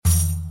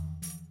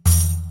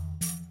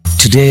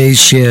Today's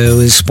show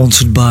is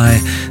sponsored by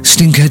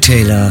Stinker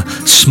Taylor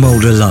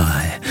Smolder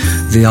Lie,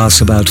 the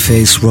arse-about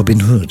face Robin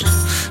Hood,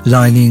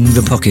 lining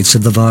the pockets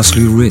of the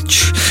vastly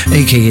rich,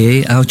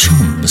 aka our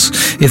chums.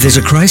 If there's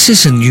a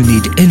crisis and you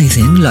need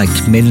anything, like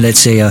in, let's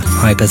say, a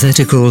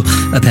hypothetical,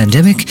 a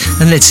pandemic,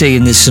 and let's say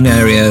in this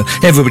scenario,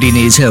 everybody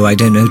needs,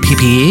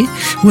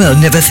 PPE, well,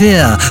 never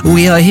fear,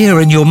 we are here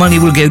and your money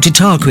will go to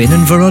Tarquin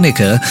and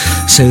Veronica,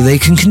 so they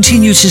can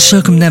continue to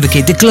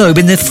circumnavigate the globe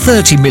in their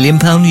 £30 million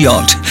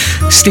yacht.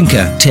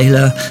 Stinker,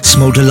 Taylor,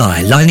 Smolder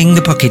Lie, lining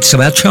the pockets of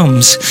our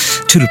chums.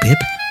 Toodle pip.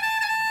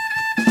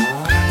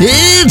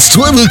 It's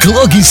 12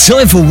 o'clock, it's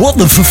time for What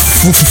the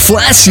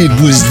Flaccid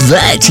Was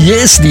That?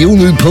 Yes, the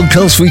all-new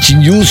podcast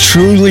featuring yours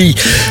truly,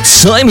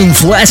 Simon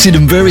Flaccid,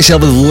 and various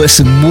other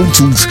lesser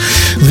mortals.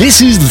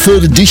 This is the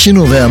third edition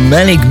of our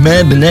manic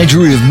mad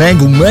menagerie of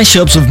mangled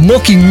mashups of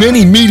mocking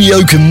many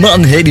mediocre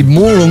mutton-headed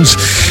morons.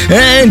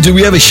 And do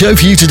we have a show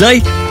for you today?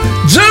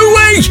 Do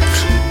we?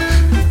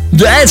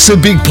 That's a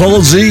big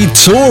policy,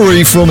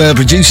 Tory from our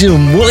producer,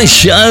 and what a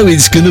show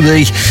it's going to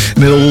be,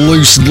 little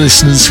loose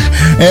listeners.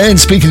 And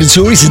speaking of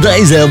Tories, today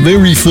is our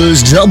very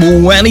first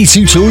double whammy,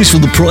 2 Tories for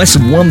the price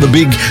of 1, the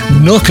big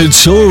knocker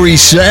Tory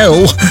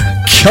sale.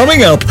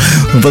 Coming up,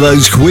 for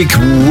those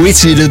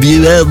quick-witted of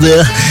you out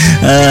there,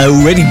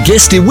 already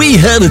guessed it, we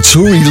have a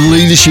Tory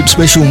leadership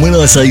special, and when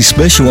I say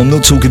special, I'm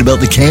not talking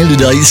about the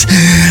candidates,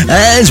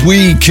 as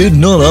we could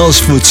not ask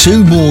for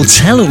 2 more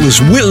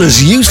talentless,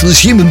 witless, useless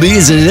human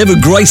beings that had ever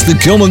graced the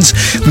Commons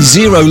with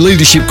zero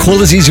leadership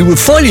qualities who would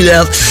fight it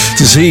out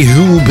to see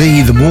who will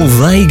be the more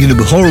vague and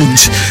abhorrent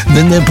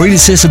than their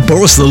predecessor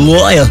Boris the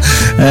Liar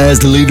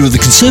as the leader of the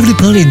Conservative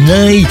Party,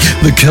 nay,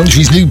 the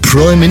country's new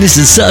Prime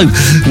Minister. So,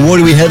 what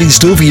do we have in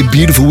store for your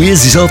beautiful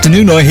ears this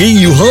afternoon? I hear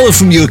you holler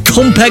from your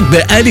compact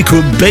but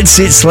adequate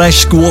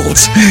bedsit/squat.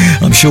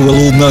 I'm sure we'll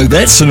all know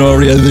that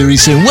scenario very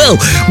soon. Well,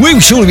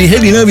 we'll surely be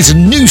heading over to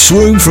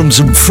Newsroom from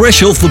some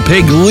fresh off the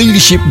peg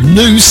leadership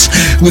noose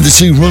with the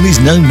 2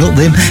 Ronnies, no, not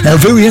them, our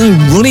very own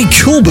Ronnie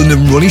Corbin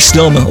and Ronnie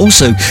Starmer.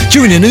 Also,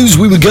 during the news,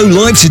 we would go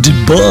live to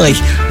Dubai.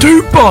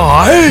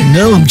 Dubai?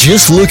 No, I'm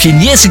just looking.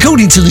 Yes,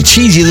 according to the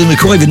cheesier than the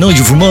quaver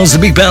Nigel from Mars, the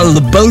big battle of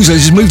the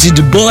bozos has moved to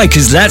Dubai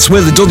because that's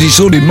where the dodgy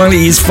sorted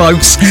money is,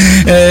 folks.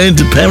 And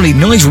apparently,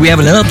 Nigel, we have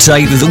an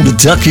update with all the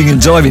ducking and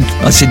diving.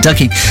 I said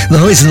ducking. The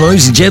highs and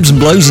lows, the jabs and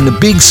blows in the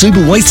big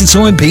super wasted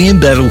time PM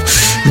battle.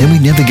 Then we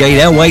navigate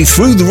our way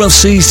through the rough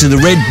seas to the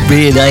Red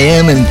Beard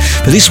AM, and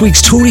for this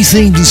week's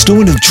Tory-themed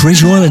instalment of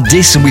Treasure Island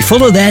Discs, and we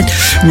follow that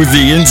with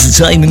the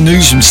entertainment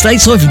news from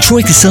stateside from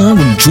Troy Cassar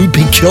and Drew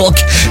Peacock,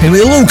 and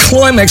with a little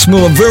climax from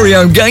our very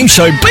own game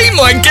show, Be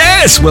My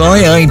Guest, where I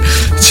aim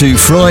to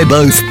fry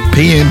both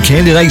PM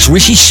candidates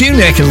Rishi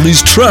Sunak and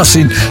Liz Truss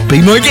in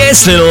Be My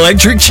Guest in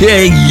electric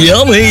chair.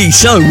 Yummy!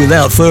 So,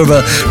 without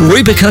further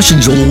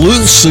repercussions or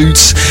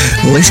lawsuits,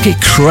 let's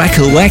get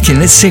crack-a-lacking.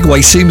 Let's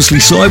segue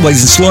seamlessly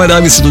sideways and slide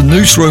over to the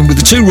newsroom with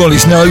the 2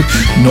 Ronnies. No,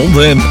 not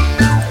them.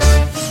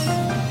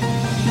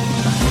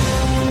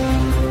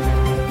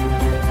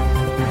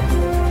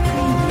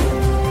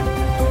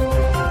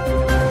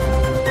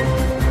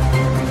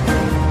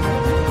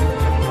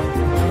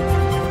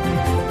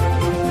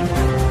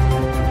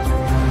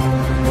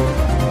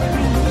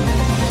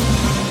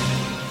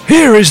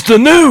 Here is the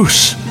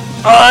news.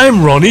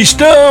 I'm Ronnie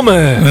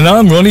Starmer. And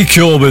I'm Ronnie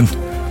Corbin.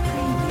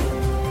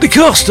 The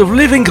cost of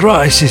living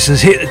crisis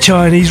has hit the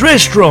Chinese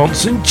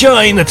restaurants in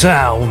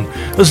Chinatown,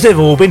 as they've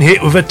all been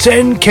hit with a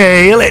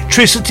 10k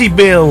electricity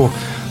bill.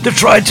 They've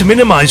tried to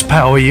minimise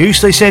power use.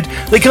 They said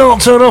they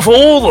can't turn off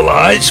all the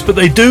lights, but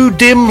they do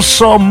dim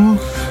some.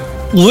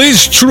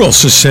 Liz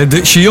Truss has said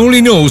that she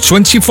only knows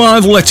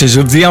 25 letters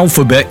of the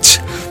alphabet.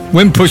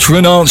 When pushed for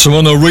an answer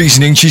on her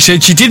reasoning, she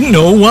said she didn't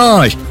know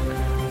why.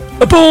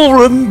 A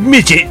ballroom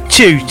midget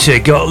tutor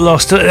got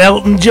lost at an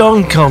Elton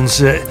John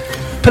concert.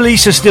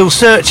 Police are still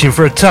searching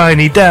for a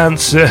tiny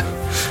dancer.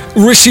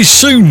 Rishi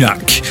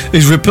Sunak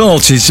is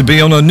reported to be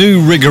on a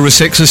new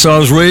rigorous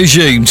exercise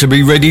regime to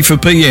be ready for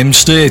PM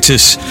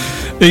status.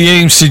 He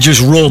aims to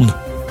just run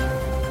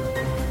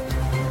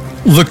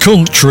the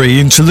country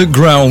into the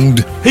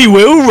ground. He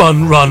will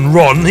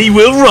run. He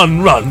will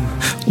run.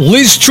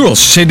 Liz Truss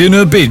said in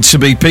her bid to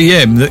be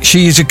PM that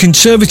she is a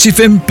Conservative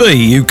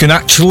MP who can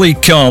actually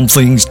calm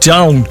things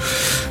down.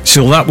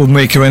 So that would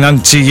make her an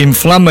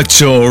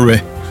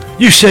anti-inflammatory.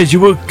 You said you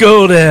would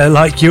go there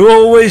like you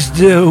always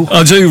do.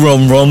 I do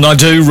run. I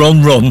do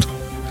run.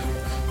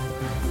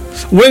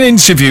 When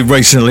interviewed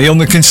recently on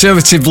the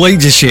Conservative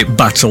leadership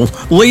battle,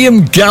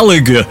 Liam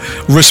Gallagher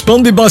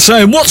responded by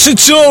saying, "What's a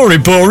Tory,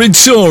 boring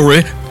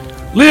Tory?"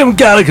 Liam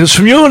Gallagher's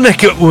from your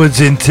neck of woods,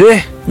 isn't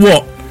he?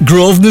 What,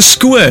 Grosvenor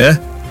Square?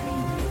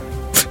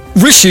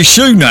 Rishi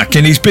Sunak,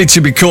 in his bid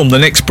to become the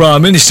next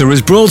Prime Minister,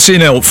 has brought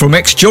in help from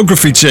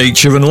ex-geography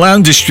teacher and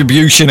land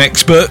distribution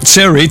expert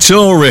Terry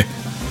Tory.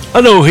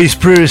 I know his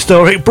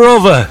prehistoric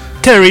brother.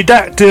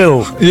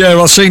 pterodactyl.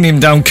 Yeah, I seen him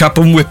down Cap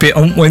and Whippet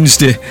on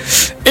Wednesday.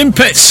 In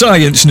pet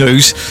science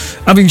news,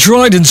 having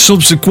tried and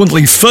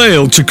subsequently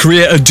failed to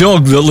create a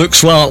dog that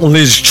looks like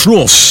Liz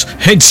Truss,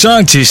 head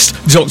scientist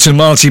Dr.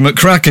 Marty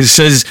McCracken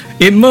says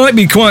it might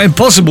be quite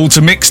impossible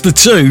to mix the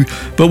two,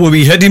 but we'll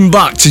be heading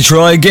back to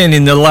try again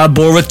in the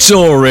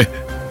laboratory.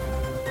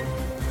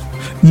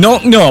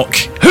 Knock knock.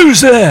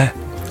 Who's there?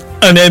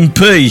 An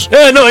MP.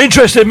 Not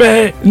interested,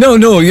 mate.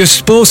 No, you're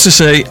supposed to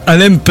say an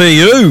MP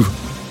who?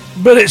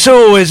 But it's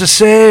always the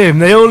same.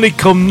 They only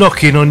come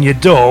knocking on your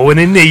door when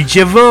they need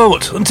your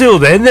vote. Until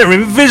then, they're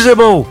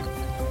invisible.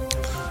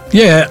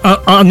 Yeah,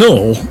 I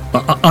know.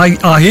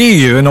 I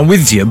hear you and I'm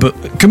with you,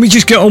 but can we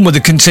just get on with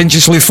the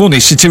contentiously funny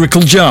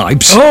satirical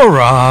jibes? All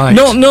right.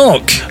 Knock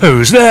knock.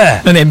 Who's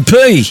there? An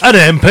MP.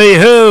 An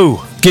MP who?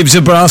 Gives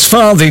a brass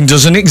farthing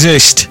doesn't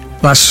exist.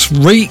 That's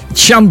right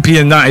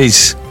champion, that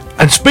is.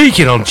 And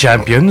speaking on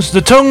champions,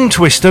 the tongue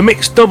twister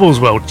mixed doubles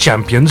world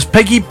champions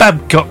Peggy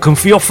Babcock and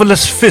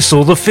Theophilus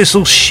Thistle, the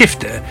Thistle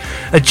Shifter,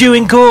 are due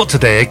in court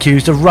today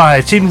accused of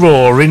rioting,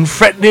 roaring,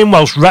 threatening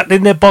whilst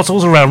rattling their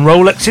bottles around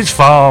Rolex's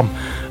farm.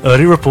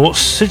 Early reports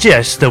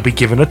suggest they'll be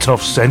given a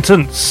tough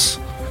sentence.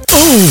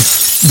 Oh,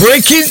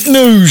 breaking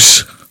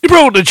news. You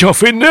brought the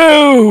chuffing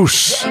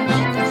news.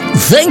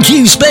 Thank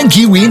you,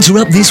 Spanky. We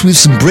interrupt this with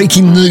some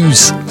breaking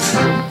news.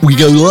 We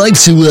go live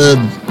to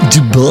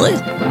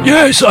Dubai.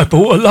 Yes, I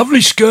bought a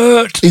lovely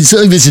skirt. It's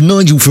over to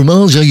Nigel from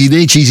Arj. Are you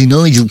there, Cheesy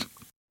Nigel?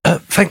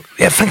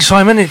 Thanks,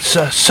 Simon. It's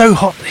so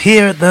hot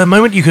here at the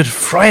moment. You could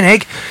fry an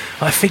egg.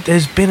 I think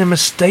there's been a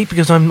mistake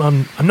because I'm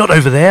not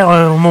over there.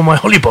 I'm on my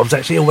hollybobs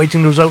actually,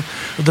 awaiting the result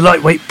of the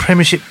lightweight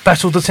Premiership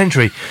Battle of the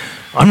Century.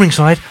 I'm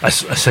ringside. I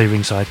say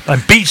ringside. I'm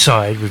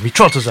beachside with me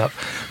trotters up,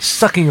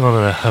 sucking on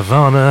a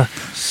Havana,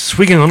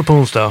 swigging on a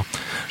porn star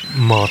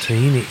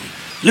martini.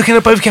 Looking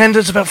at both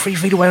candidates about 3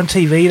 feet away on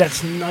TV.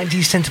 That's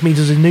 90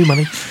 centimetres in new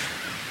money.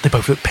 They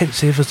both look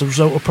pensive as the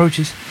result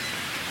approaches.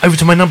 Over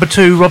to my number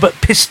 2, Robert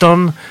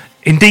Piston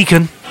in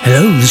Deacon.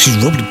 Hello, this is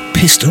Robert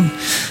Piston,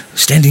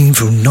 standing in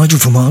for Nigel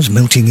from Mars,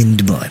 melting in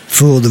Dubai,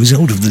 for the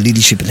result of the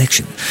leadership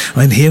election.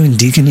 I'm here in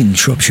Deacon in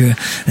Shropshire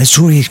as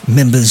Tory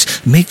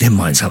members make their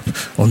minds up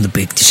on the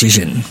big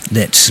decision.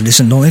 Let's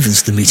listen live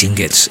as the meeting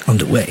gets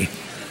underway.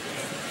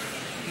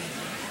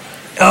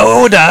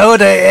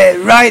 Order.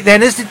 Right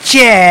then, as the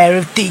chair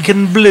of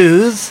Deacon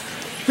Blues,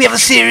 we have a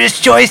serious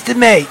choice to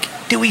make.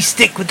 Do we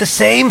stick with the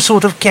same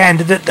sort of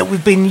candidate that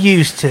we've been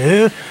used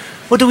to,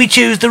 or do we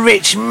choose the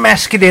rich,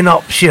 masculine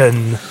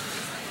option?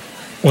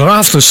 We'll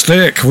have to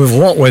stick with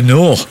what we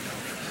know.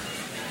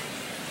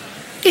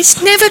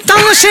 It's never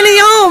done us any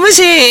harm, has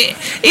it?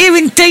 Here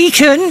in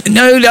Deacon.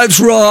 No,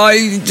 that's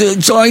right.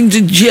 Time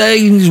to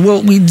change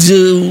what we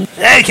do.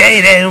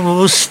 Okay then,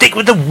 we'll stick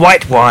with the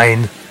white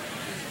wine.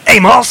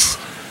 Amos,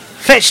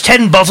 fetch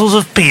 10 bottles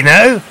of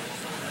Pinot.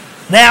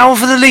 Now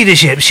for the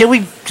leadership. Shall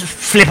we just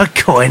flip a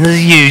coin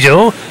as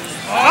usual?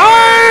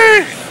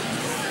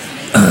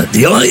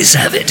 The ayes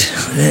have it.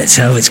 That's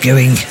how it's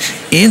going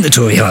in the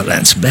Tory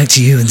heartlands. Back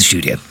to you in the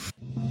studio.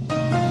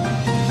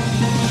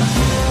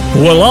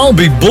 Well, I'll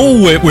be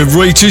bullwhip with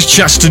Rita's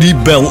chastity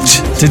belt.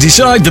 To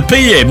decide the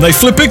PM, they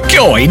flip a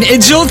coin,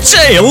 heads or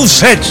tails?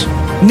 Heads.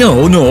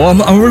 No,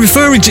 I'm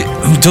referring to...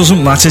 Oh,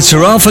 doesn't matter,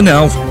 Tara for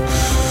now.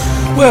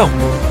 Well,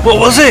 what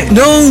was it?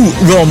 No,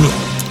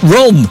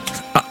 Ron.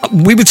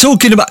 We were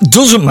talking about...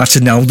 Doesn't matter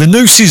now, the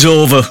noose is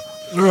over.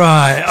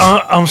 Right,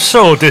 I'm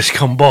so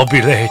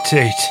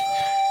discombobulated.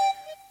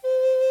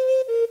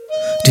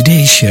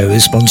 Today's show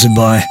is sponsored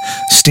by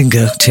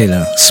Stinker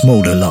Taylor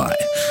Smolder Lie,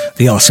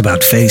 the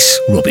arse-about face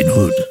Robin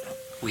Hood.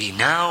 We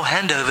now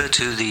hand over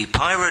to the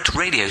pirate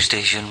radio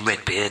station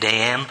Redbeard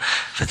AM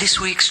for this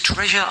week's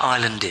Treasure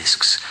Island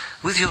Discs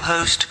with your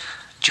host,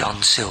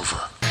 John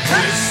Silver.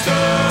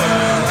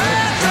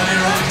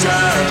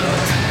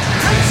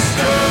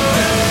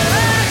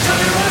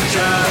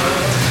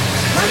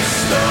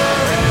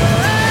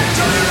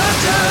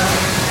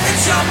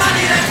 It's your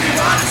money that we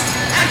want,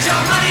 and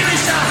your money we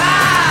shall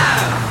have.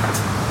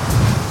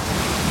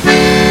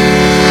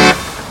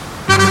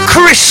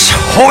 Chris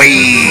Hoy,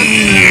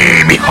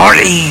 me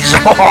hearties.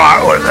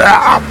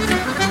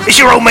 It's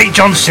your old mate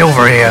John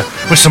Silver here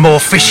with some more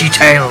fishy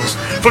tales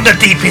from the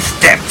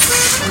deepest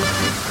depths.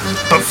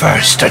 But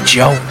first, a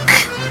joke.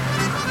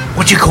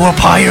 What do you call a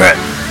pirate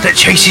that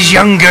chases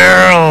young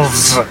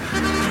girls?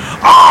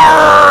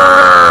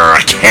 Arr,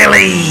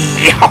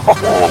 Kelly!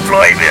 Oh,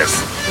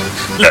 blindness.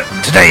 Look,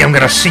 today I'm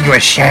going to sing you a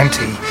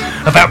shanty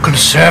about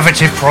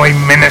Conservative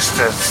Prime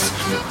Ministers.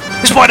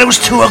 It's by those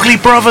 2 ugly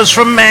brothers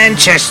from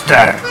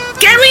Manchester.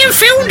 Gary and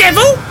Phil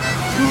Neville?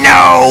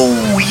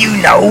 No,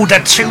 you know, the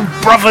 2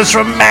 brothers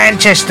from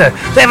Manchester.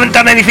 They haven't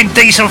done anything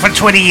decent for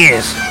 20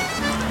 years.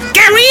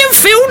 Gary and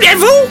Phil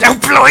Neville? Oh,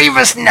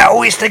 blimey,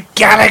 no, it's the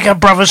Gallagher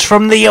brothers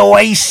from the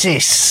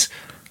Oasis.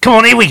 Come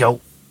on, here we go.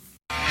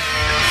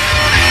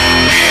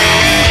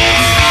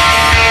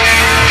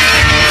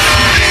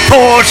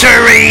 Poor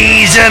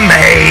Theresa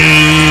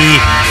May,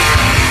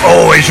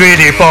 always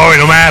really boring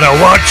no matter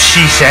what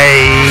she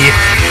say.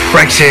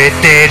 Brexit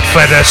did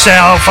for the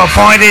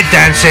self-appointed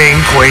dancing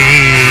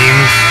queen.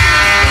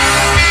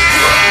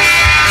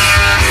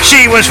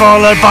 She was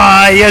followed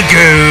by a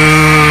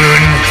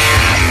goon,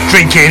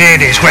 drinking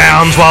in his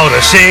grounds while the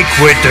sick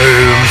were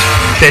doomed.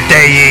 The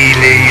day he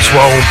leaves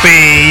won't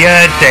be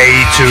a day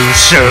too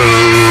soon.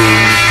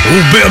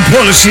 Oh, bit of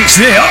politics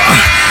there.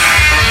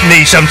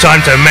 Need some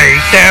time to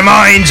make their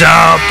minds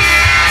up.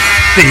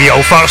 The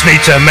old farts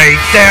need to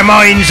make their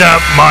minds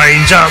up,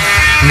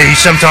 Need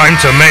some time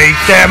to make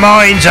their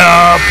minds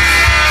up.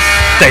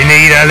 They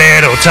need a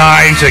little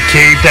time to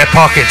keep their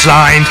pockets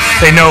lined.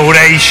 They know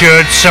they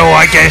should, so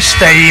I guess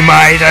they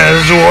might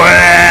as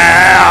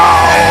well.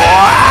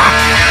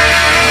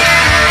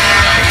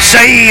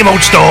 Same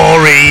old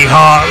story,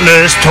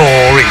 heartless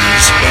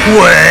Tories.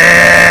 Well,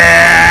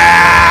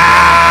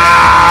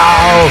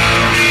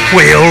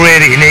 we'll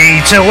really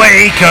need to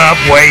wake up.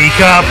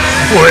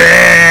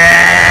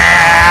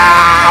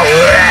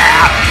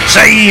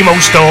 Same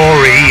old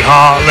story,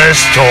 heartless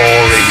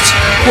Tories.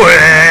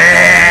 Well,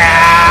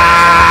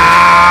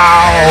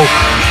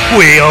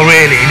 we'll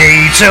really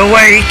need to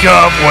wake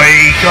up.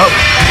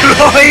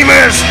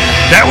 Blimers,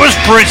 that was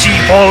pretty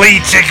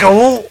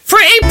political.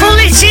 Pretty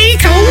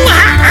political.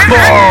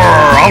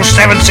 I'll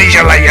 7 sees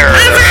you later.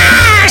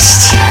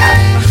 Avast!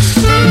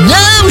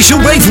 Now we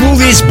shall break from all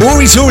this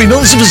boring Tory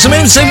nonsense for some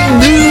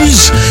entertainment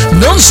news.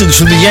 Nonsense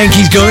from the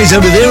Yankees guys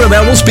over there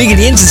about what's big in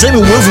the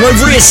entertainment world from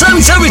over here. So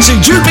it's over to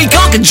Drew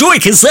Peacock and Joy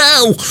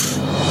Cazale.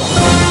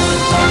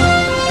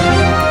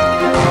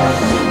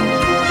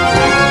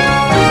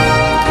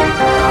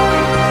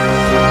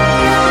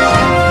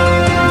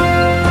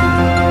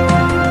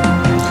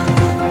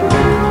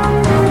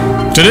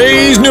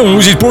 Today's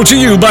news is brought to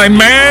you by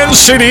Man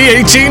City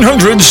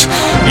 1800s.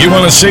 You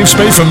want a safe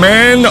space for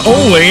man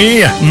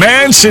only?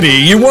 Man City.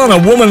 You want a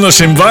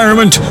womanless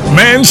environment?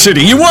 Man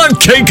City. You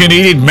want cake and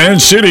eat it? Man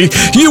City.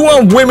 You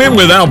want women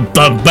without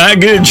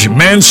baggage?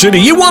 Man City.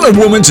 You want a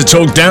woman to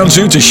talk down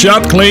to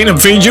shop, clean, and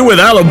feed you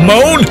without a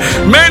moan?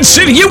 Man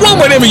City. You want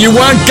whatever you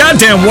want,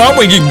 goddamn want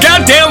when you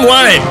goddamn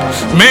want it.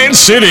 Man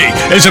City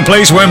is a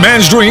place where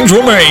man's dreams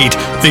were made.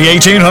 The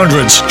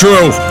 1800s.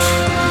 Drew.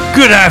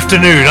 Good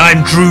afternoon,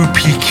 I'm Drew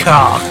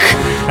Peacock,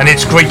 and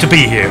it's great to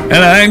be here. And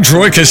I'm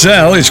Troy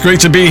Cazale. It's great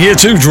to be here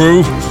too,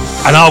 Drew.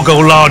 And I'll go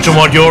large on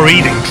what you're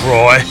eating,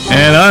 Troy.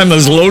 And I'm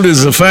as loaded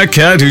as a fat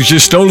cat who's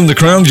just stolen the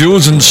crown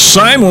jewels and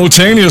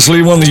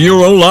simultaneously won the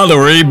Euro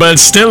lottery, but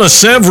still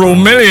several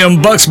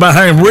 $million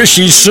behind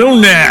Rishi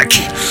Sunak.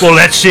 Well,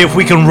 let's see if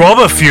we can rob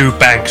a few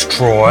banks,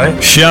 Troy.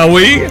 Shall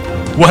we?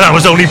 Well, I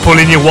was only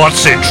pulling your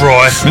what's it,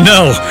 Troy.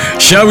 No.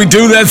 Shall we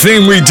do that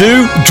thing we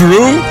do,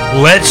 Drew?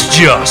 Let's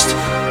just.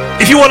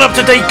 If you want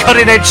up-to-date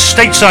cutting-edge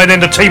stateside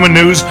entertainment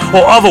news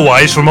or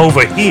otherwise from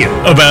over here.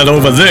 About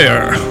over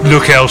there.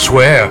 Look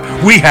elsewhere.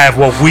 We have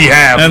what we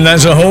have. And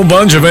that's a whole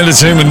bunch of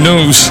entertainment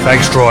news.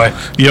 Thanks, Troy.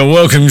 You're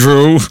welcome,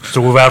 Drew. So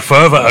without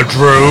further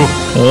ado,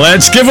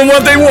 let's give them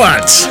what they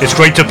want. It's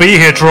great to be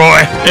here,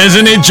 Troy.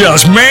 Isn't it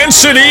just? Man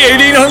City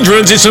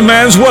 1800s, it's a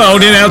man's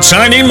world in our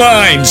tiny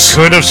minds.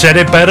 Could have said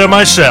it better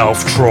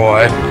myself,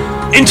 Troy.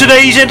 In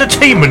today's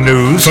entertainment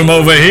news, from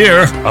over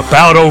here,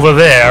 about over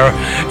there,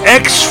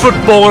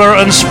 ex-footballer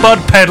and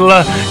spud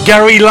peddler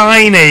Gary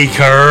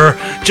Lineker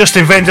just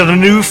invented a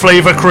new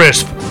flavour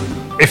crisp.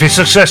 If it's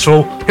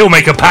successful, he'll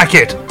make a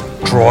packet.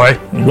 Troy.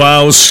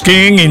 While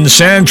skiing in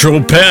San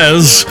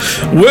Tropez,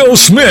 Will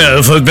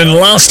Smith had been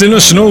lost in a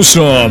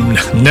snowstorm.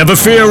 Never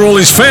fear, all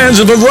his fans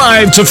have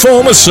arrived to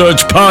form a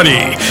search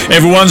party.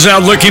 Everyone's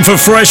out looking for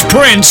Fresh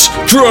Prince.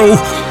 Drew.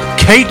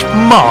 Kate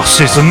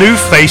Moss is the new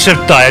face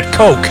of Diet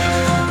Coke.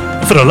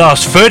 For the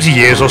last 30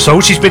 years or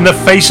so, she's been the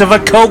face of a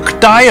Coke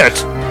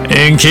diet.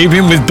 In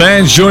keeping with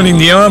bands joining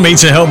the army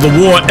to help the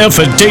war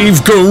effort,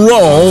 Dave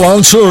Grohl,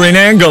 on tour in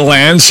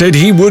Angoland, said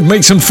he would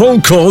make some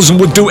phone calls and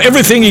would do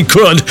everything he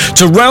could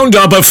to round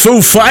up a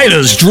Foo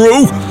Fighters.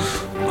 Drew?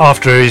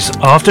 After his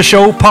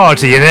after-show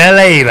party in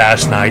LA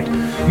last night,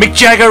 Mick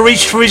Jagger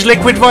reached for his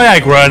liquid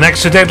Viagra and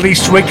accidentally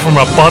swigged from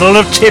a bottle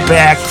of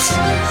Tipex.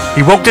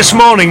 He woke this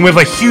morning with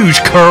a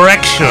huge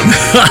correction.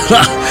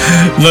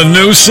 The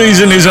new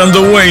season is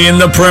underway in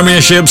the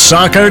Premiership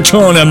Soccer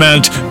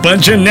Tournament.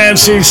 Bunch of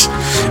Nazis.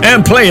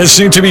 And players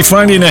seem to be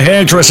finding a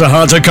hairdresser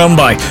hard to come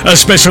by,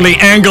 especially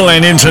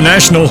Angolan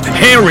international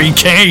Harry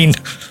Kane.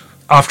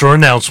 After an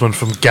announcement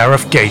from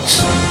Gareth Gates,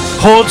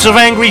 hordes of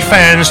angry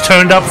fans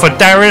turned up for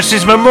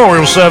Darius's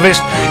memorial service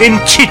in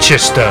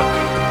Chichester.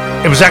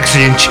 It was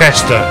actually in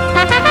Chester.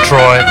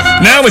 Troy.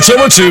 Now it's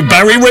over to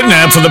Barry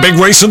Redknapp for the big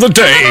race of the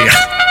day.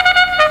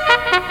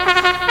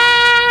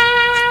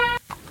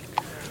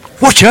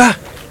 Watcher!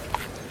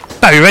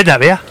 Barry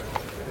Redknapp here.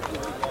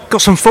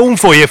 Got some form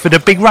for you for the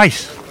big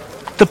race.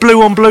 The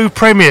Blue on Blue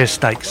Premier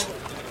Stakes.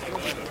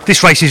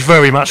 This race is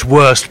very much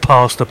worst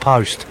past the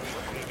post.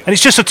 And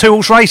it's just a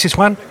 2-horse race, this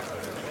one.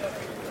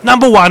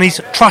 Number 1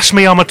 is Trust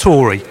Me I'm a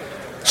Tory.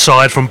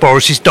 Side from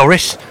Boris's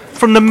Doris.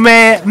 From the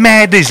mare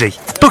Mad Dizzy.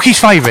 Bookie's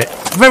favourite.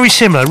 Very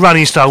similar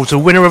running style to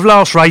winner of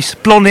last race,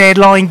 blonde-haired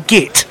Lion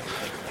Git.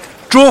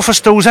 Draw for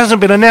stalls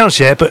hasn't been announced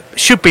yet, but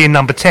should be in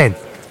number 10.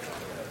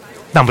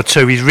 Number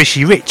 2 is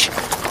Rishi Rich.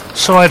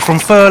 Side from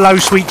Furlough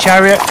Sweet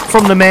Chariot,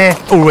 from the mare,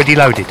 already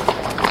loaded.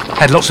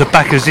 Had lots of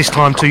backers this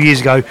time 2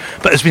 years ago,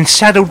 but has been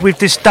saddled with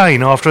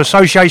disdain after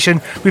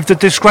association with the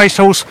disgraced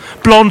horse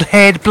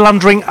Blonde-Haired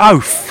Blundering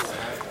Oath.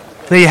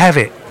 There you have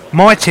it.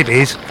 My tip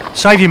is,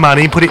 save your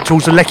money and put it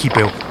towards the Lecky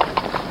bill.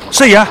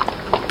 See ya.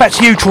 Back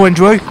to you, Troy and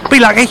Drew. Be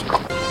lucky.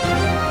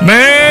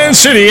 Man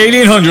City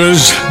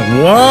 1800s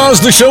was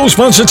the show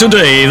sponsor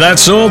today.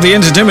 That's all the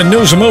entertainment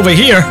news from over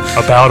here.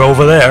 About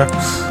over there.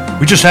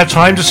 We just had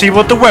time to see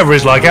what the weather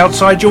is like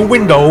outside your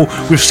window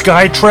with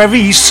Sky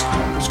Travis.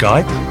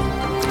 Sky?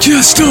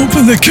 Just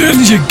open the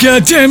curtains, you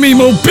goddamn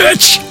emo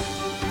bitch!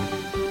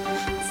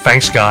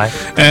 Thanks, Sky.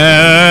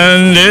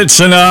 And it's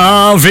an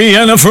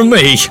Vienna from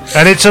me.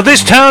 And it's a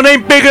This Town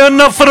Ain't Big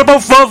Enough for the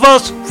both of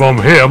us from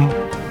him.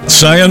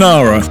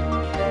 Sayonara.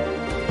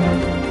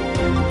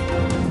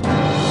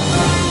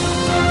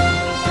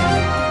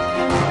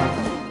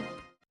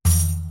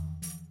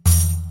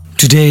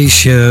 Today's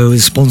show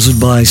is sponsored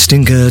by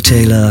Stinker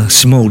Taylor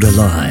Smolder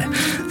Lie,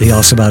 the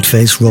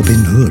arse-about-face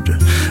Robin Hood,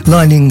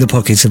 lining the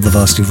pockets of the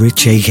vastly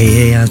rich,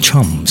 aka our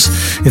chums.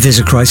 If there's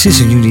a crisis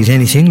and you need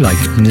anything, like,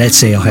 let's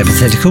say, a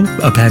hypothetical,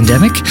 a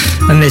pandemic,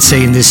 and let's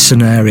say in this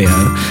scenario,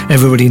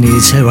 everybody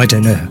needs,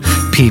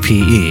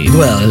 PPE.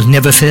 Well,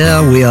 never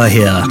fear, we are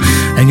here.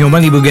 And your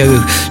money will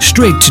go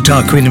straight to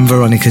Tarquin and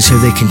Veronica so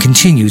they can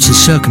continue to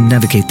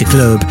circumnavigate the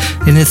globe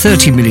in a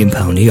 £30 million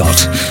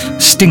yacht.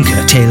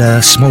 Stinker Taylor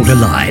Smolder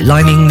Lie,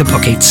 lining the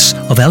pockets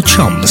of our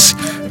chums.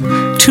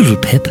 Toodle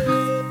pip.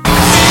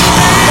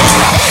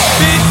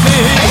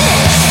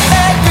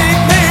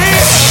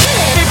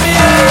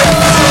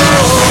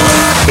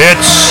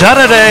 It's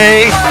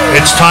Saturday.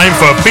 It's time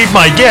for Beat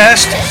My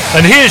Guest.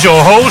 And here's your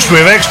host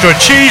with extra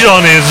cheese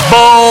on his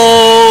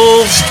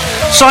balls,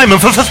 Simon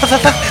Flassy.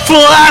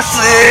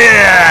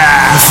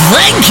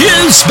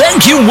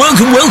 Thank you,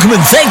 welcome,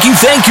 and thank you,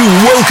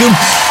 welcome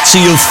to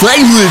your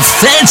favourite,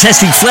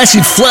 fantastic,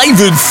 flaccid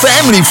flavoured,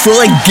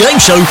 family-fried game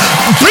show,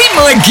 Beat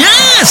My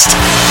Guest,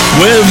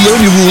 where the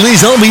only rule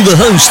is I'll be the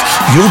host,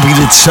 you'll be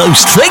the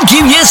toast. Thank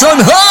you, yes,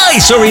 I'm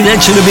high. Sorry, that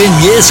should have been,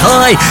 yes,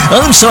 hi,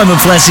 I'm Simon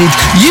Flaccid,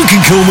 you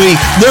can call me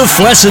the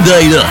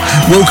Flacidator.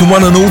 Welcome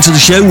one and all to the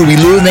show where we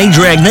learn a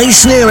drag, nay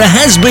snare, a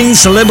has-been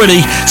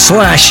celebrity,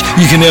 /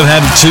 you can never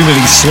have too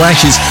many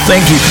slashes,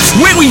 thank you,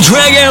 where we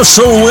drag our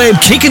soul lamb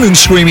kicking and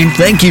screaming,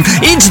 thank you,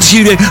 into the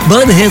studio,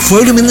 by the hair,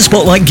 throw them in the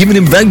spotlight, giving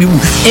them valuable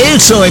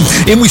airtime,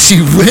 in which to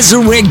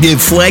resurrect their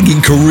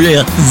flagging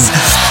careers,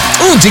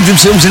 or dig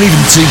themselves an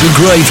even deeper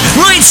grave.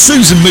 Right,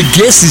 Susan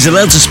McGuest is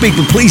allowed to speak,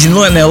 but please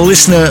enlighten our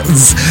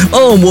listeners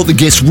on what the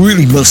guest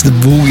really must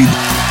avoid.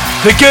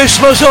 The guest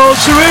must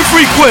answer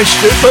every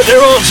question, but their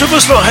answer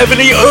must not have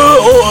any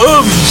or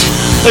ums.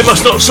 They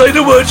must not say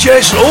the words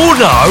yes or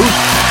no.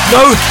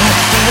 No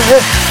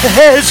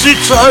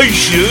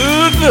hesitation.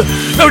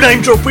 No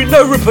name dropping,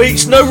 no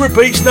repeats. And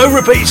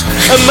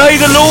may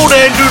the Lord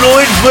Andrew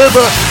Lloyd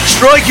Webber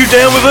strike you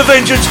down with a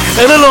vengeance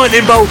and a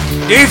lightning bolt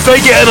if they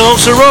get an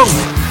answer wrong.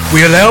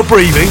 We allow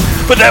breathing,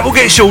 but that will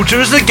get shorter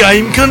as the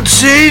game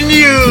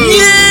continues.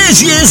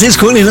 Yes, that's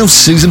quite enough,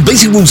 Susan.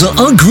 Basic rules are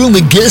I grill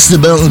my guests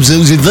about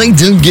themselves if they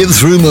don't get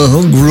through my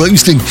hog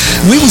roasting.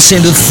 We will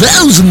send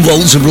 1,000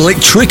 volts of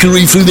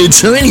electricity through their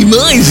tiny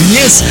minds. And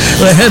yes,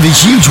 I have a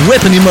huge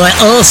weapon in my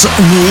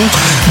arsenal,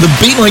 the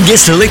Beat My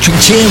Guest electric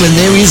chair, and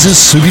there is a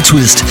super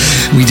twist.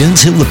 We don't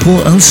tell the poor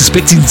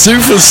unsuspecting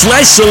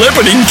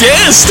super/celebrity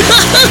guest.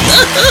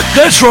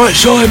 That's right,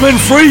 Simon.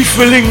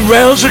 Free-filling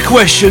rounds of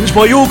questions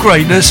by your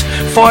greatness,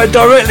 fired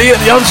directly at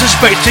the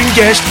unsuspecting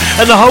guest,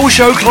 and the whole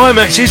show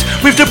climaxes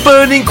with the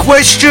burning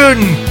question.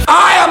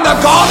 I am the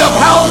god of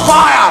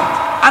hellfire,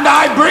 and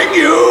I bring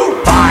you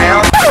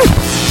fire.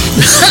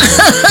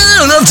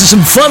 And after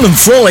some fun and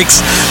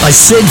frolics, I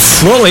said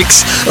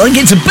frolics, I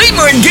get to beat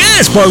my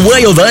guest by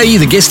way of A,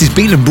 the guest is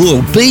beaten and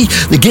broiled, B,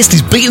 the guest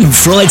is beaten and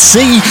fried, C,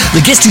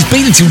 the guest is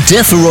beaten till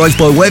death arrives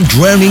by way of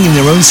drowning in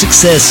their own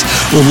success,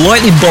 or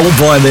lightning bolt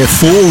via their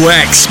 4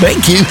 racks,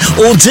 thank you,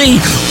 or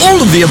D, all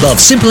of the above,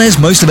 simple as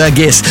most of our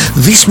guests.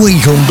 This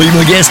week on Beat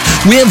My Guest,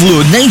 we have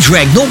lured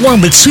drag not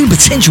one but 2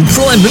 potential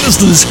Prime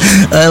Ministers.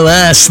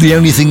 Alas, the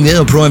only thing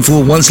they're primed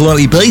for once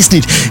lightly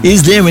basted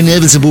is their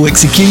inevitable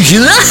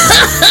execution.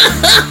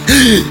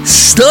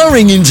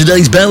 Starring in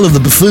today's Battle of the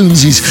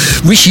Buffoons is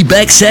Rishi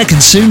Baksak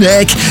and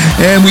Sunak,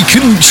 and we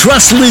couldn't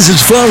trust Liz as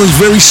far as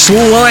very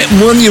slight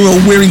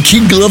 1-year-old wearing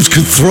kid gloves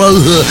could throw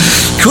her.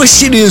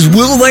 Question is,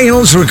 will they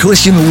answer a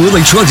question or will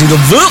they try to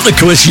divert the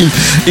question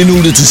in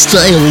order to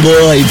stay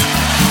alive?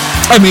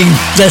 I mean,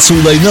 that's all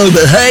they know,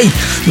 but hey,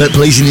 that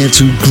plays in their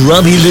 2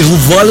 grubby little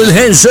violent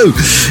hands. So,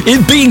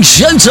 it being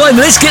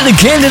showtime, let's get the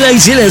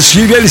candidates in our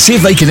studio to see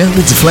if they can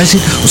outwit the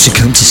Flaccid or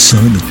succumb to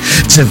Simon.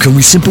 So, can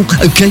we simple?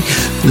 Okay,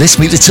 let's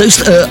meet the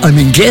toast.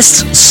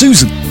 Guest,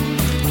 Susan.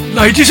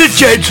 Ladies and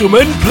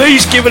gentlemen,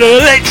 please give an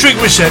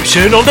electric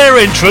reception on their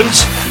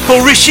entrance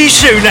for Rishi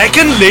Sunak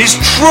and Liz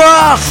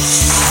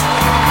Truss.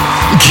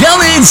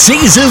 Come in, sit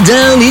yourself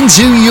down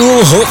into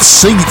your hot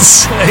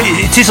seats.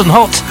 It isn't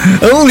hot.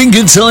 All in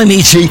good time,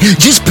 Ichi.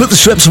 Just put the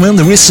straps around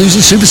the wrist,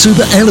 Susan,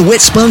 super, and a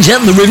wet sponge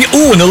out in the river.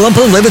 Oh, and a lump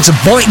of leather to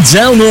bite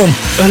down on.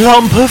 A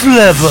lump of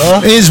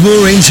leather? Is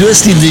more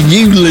interesting than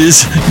you,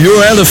 Liz.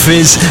 You're out of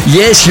fizz.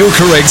 Yes, you're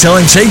correct.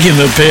 I'm taking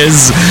the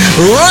piss.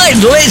 Right,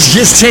 let's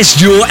just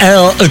test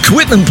our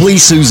equipment,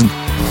 please, Susan.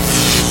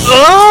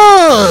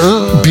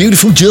 Oh!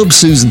 Beautiful job,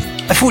 Susan.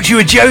 I thought you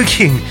were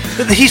joking.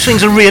 But these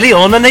things are really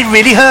on and they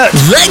really hurt.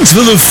 Thanks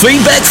for the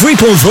feedback.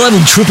 3.5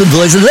 on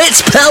TripAdvisor.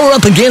 Let's power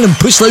up again and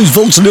push those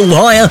volts a little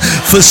higher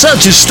for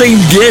such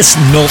esteemed guests.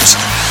 Not.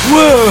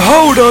 Whoa,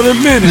 hold on a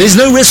minute. There's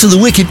no rest for the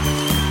wicked.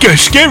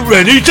 Just get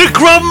ready to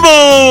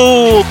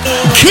crumble.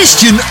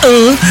 Question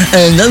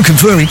and no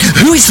confirming.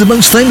 Who is the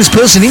most famous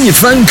person in your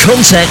phone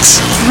contacts?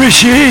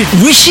 Rishi.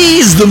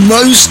 Rishi is the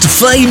most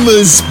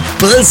famous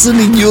person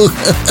in your...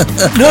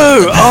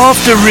 No,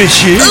 after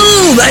Rishi.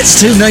 Oh,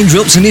 that's two name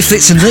drops, and if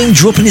it's a name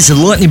dropping, it's a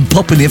lightning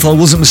popping, if I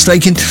wasn't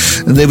mistaken.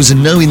 And there was a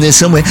no in there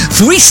somewhere.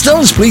 3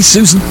 stars, please,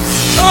 Susan.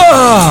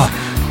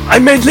 I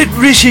meant let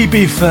Rishi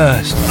be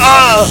first.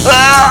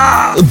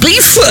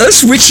 Be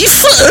first? Rishi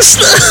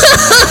first?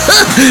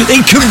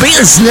 It could be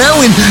us now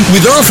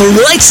with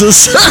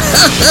arthritis.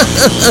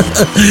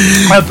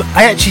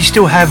 I actually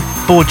still have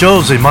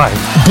Bourgeois in mind.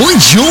 Boy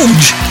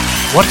George?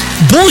 What?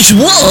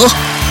 Bourgeois?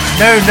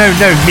 No,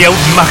 me old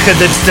mucker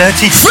that's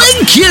dirty.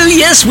 Thank you,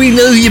 yes, we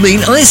know who you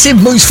mean. I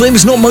said most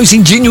famous, not most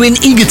ingenuine,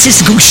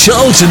 egotistical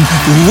charlatan,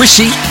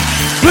 Rishi.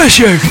 Bless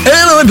you.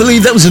 And I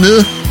believe that was an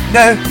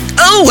No.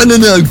 Oh, and a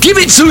no. Give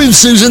it to him,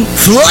 Susan.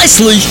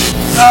 Thrice-ly.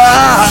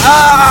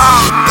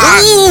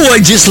 Oh, I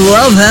just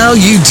love how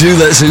you do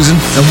that, Susan.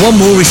 And one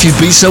more if you'd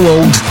be so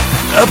old.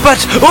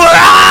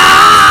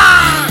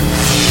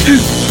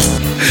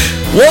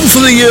 One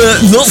for the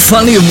not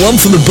funny and one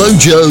for the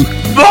bojo.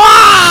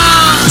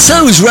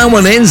 So as round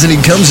one ends and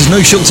it comes as no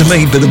shock to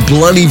me, but a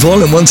bloody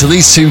violent one to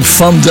these two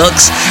fun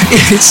ducks.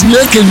 It's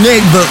neck and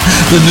neck, but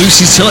the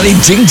noose is tightening.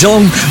 Ding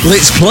dong,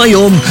 let's play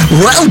on.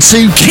 Round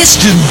 2,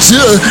 question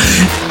 2.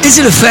 Is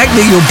it a fact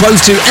that you're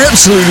both do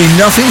absolutely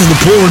nothing for the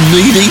poor and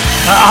needy?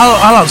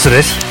 I'll answer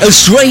this. A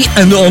straight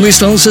and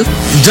honest answer.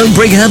 Don't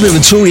break a habit of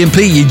a Tory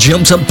MP, you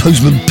jumped up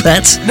postman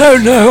Pat.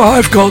 No,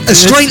 I've got A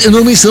this. straight and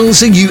honest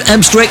answer, you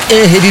abstract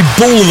airheaded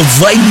ball of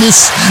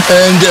vagueness.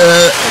 And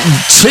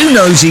 2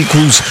 no's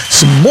equals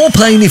some more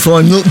pain if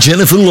I'm not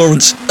Jennifer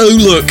Lawrence. Oh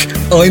look,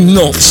 I'm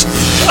not.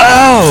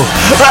 Oh!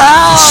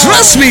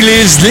 Trust me,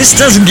 Liz, this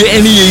doesn't get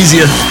any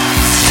easier.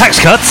 Tax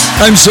cuts?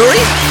 I'm sorry?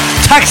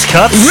 Tax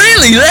cuts?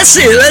 Really? That's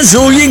it? That's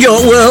all you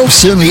got? Well,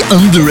 certainly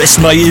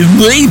underestimated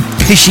me,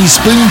 pishy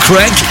spoon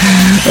crack.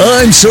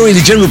 I'm sorry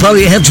the general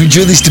public had to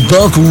endure this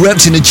debacle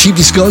wrapped in a cheap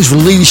disguise for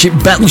leadership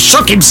battle.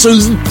 Shocking,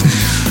 Susan.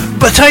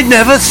 But I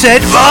never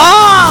said...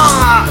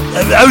 Oh,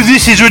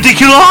 this is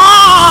ridiculous!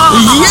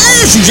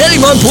 Yes, exactly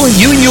my point.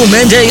 You and your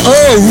mandate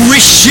are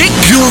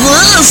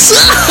ridiculous.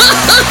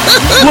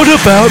 What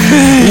about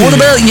me? What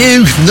about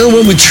you? No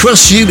one would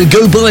trust you to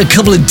go buy a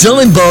couple of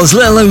dime bars,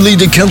 let alone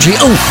lead the country.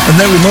 Oh, and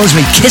that reminds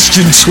me,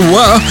 question 2.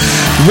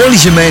 What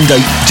is your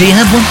mandate? Do you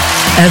have one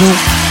at all?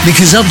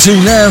 Because up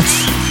till now,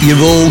 you're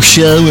all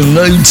show and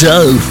no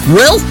dough.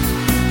 Well,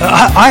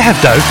 I have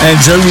dough. and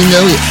so we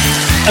know it.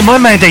 And my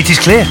mandate is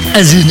clear.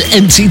 As in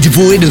empty,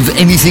 devoid of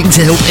anything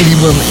to help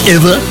anyone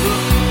ever.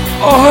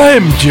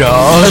 I'm A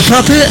just...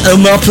 puppet, a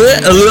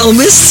muppet, a little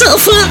miss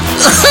suffer.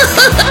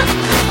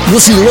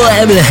 What's it like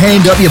having a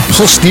hand up your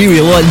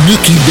posterior like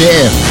Nicky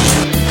Bear?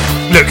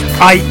 Look,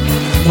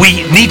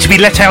 we need to be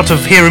let out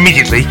of here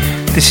immediately.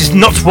 This is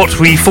not what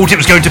we thought it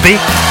was going to be.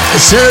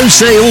 So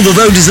say all the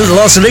voters at the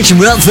last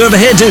election without further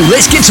ado.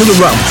 Let's get to the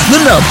rub,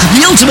 the nub,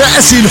 the ultimate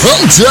acid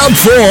hot tub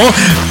for...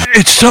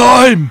 It's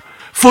time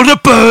for the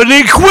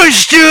burning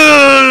question!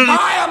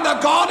 I am the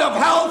god of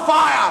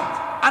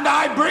hellfire, and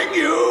I bring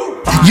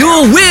you...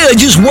 You're aware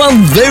just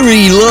one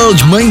very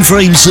large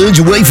mainframe surge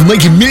away from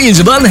making millions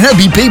of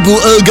unhappy people,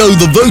 ergo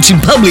the voting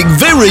public,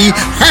 very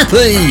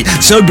happy.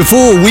 So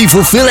before we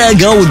fulfill our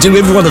goal and do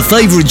everyone a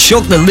favour and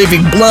shock the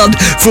living blood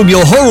from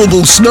your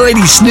horrible,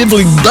 snidey,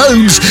 snivelling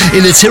bones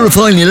in a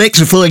terrifying,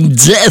 electrifying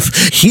death,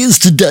 here's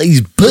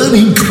today's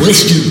burning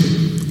question.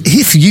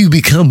 If you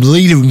become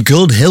leader, and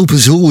God help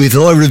us all if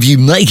either of you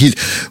make it,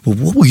 well,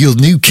 what will your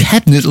new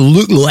cabinet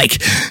look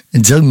like?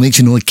 And don't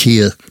mention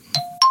IKEA.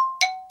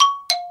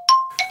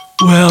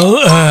 Well,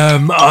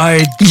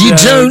 You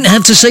don't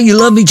have to say you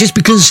love me just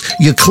because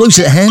you're close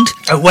at hand.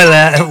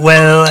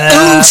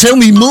 Oh, tell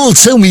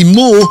me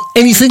more.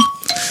 Anything?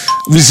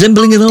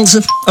 Resembling an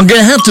answer? I'm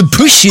going to have to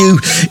push you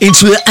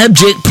into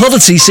abject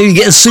poverty so you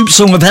get a soup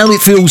song of how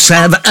it feels to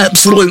have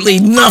absolutely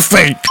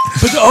nothing.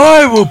 But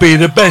I will be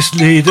the best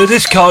leader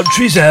this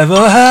country's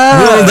ever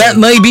had. Well, that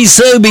may be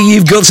so, but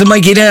you've got to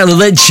make it out of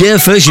that chair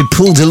first, you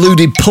poor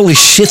deluded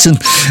polished shitten.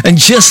 And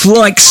just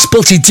like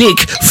Spotty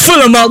Dick,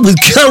 fill 'em up with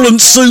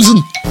currants,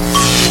 Susan.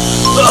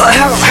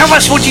 How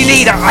much more do you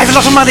need? I have a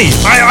lot of money.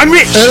 I'm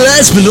rich.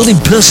 Last but not in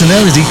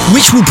personality,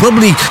 which will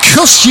probably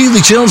cost you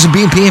the chance of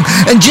being PM.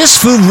 And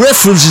just for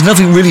reference,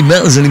 nothing really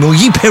matters anymore.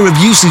 You pair of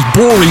useless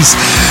bories.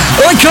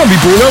 I can't be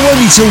bored. I won't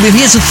be told. And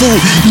here's a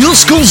thought. Your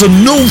scores are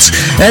naught.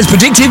 As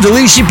predicted, the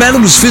leadership battle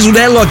was fizzled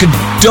out like a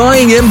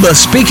dying ember.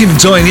 Speaking of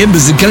dying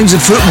embers, the game's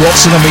afoot,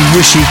 Watson. I mean,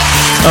 Wishy.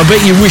 I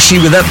bet you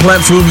Wishy with that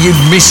platform, you'd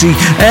missy.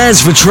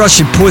 As for Trush,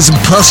 you poison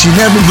pus, you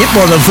never get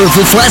one of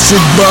the flaccid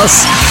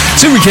bus.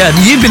 To recap,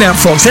 you've been out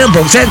Fox, out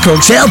Box, out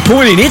Cox, out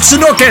Pointing. It's the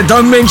knockout.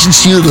 Don't mention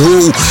Stuart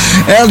Hall.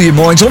 Out of your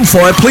minds, on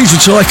fire. Please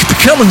retire.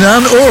 Become a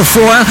nun or a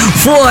friar.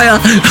 Flyer.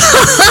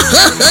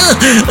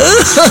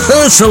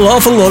 It's a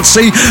laugh a lot.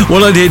 See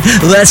what I did?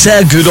 That's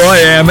how good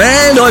I am.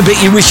 And I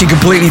bet you wish you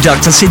completely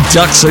ducked. I said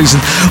duck,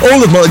 Susan.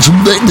 All of my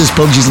tremendous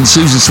punches and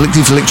Susan's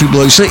selective electric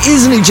blows. So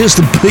isn't it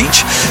just a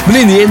peach? But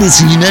in the end,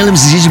 it's a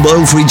unanimous decision by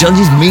all three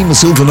judges, me,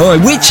 myself and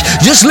I, which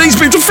just leads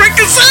me to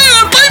freaking say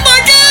I beat my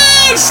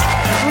guest!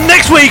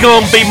 Next week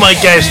on Beat My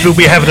Guest, we'll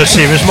be having a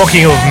serious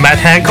mocking of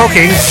Matt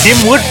Hancocking, Kim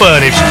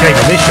Woodburn if she came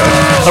on this show,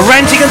 a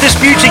ranting and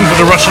disputing for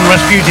the Russian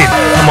Rasputin,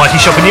 a mighty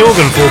shop in the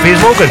organ for Piers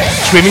Morgan,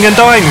 screaming and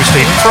dying with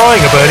Stephen Frying,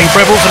 a burning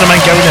Preble for the man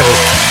Gary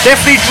Neville,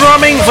 deftly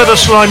drumming for the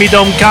slimy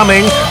Dom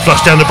Cumming,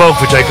 flush down the bog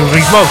for Jacob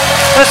Rees-Mogg,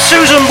 a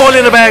Susan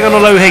boiling a bag on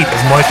a low heat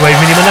of microwave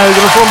Minnie Minogue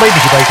and a prawn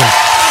baby bacon,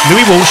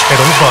 Louis Walsh head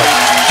on the spike.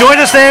 Join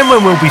us then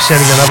when we'll be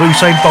sending another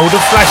Usain Bolt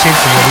of flashes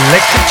from your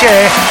electric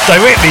chair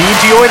directly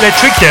into your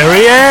electric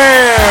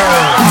derriere.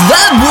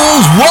 That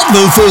was What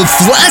the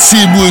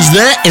Flaccid Was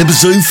That,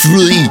 episode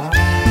 3.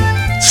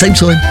 Same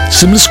time,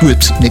 similar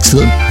script, next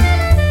time.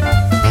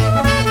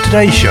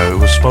 Today's show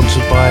was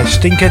sponsored by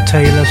Stinker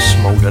Taylor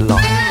Smolder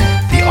Line,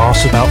 the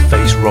arse about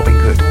face Robin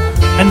Hood,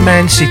 and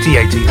Man City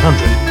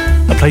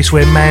 1800, a place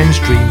where man's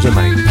dreams are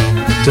made.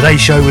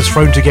 Today's show was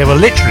thrown together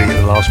literally at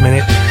the last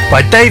minute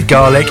by Dave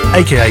Garlick,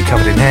 aka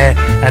Covered in Hair,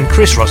 and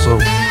Chris Russell,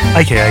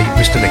 aka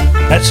Mr. Lee.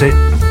 That's it.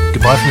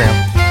 Goodbye for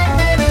now.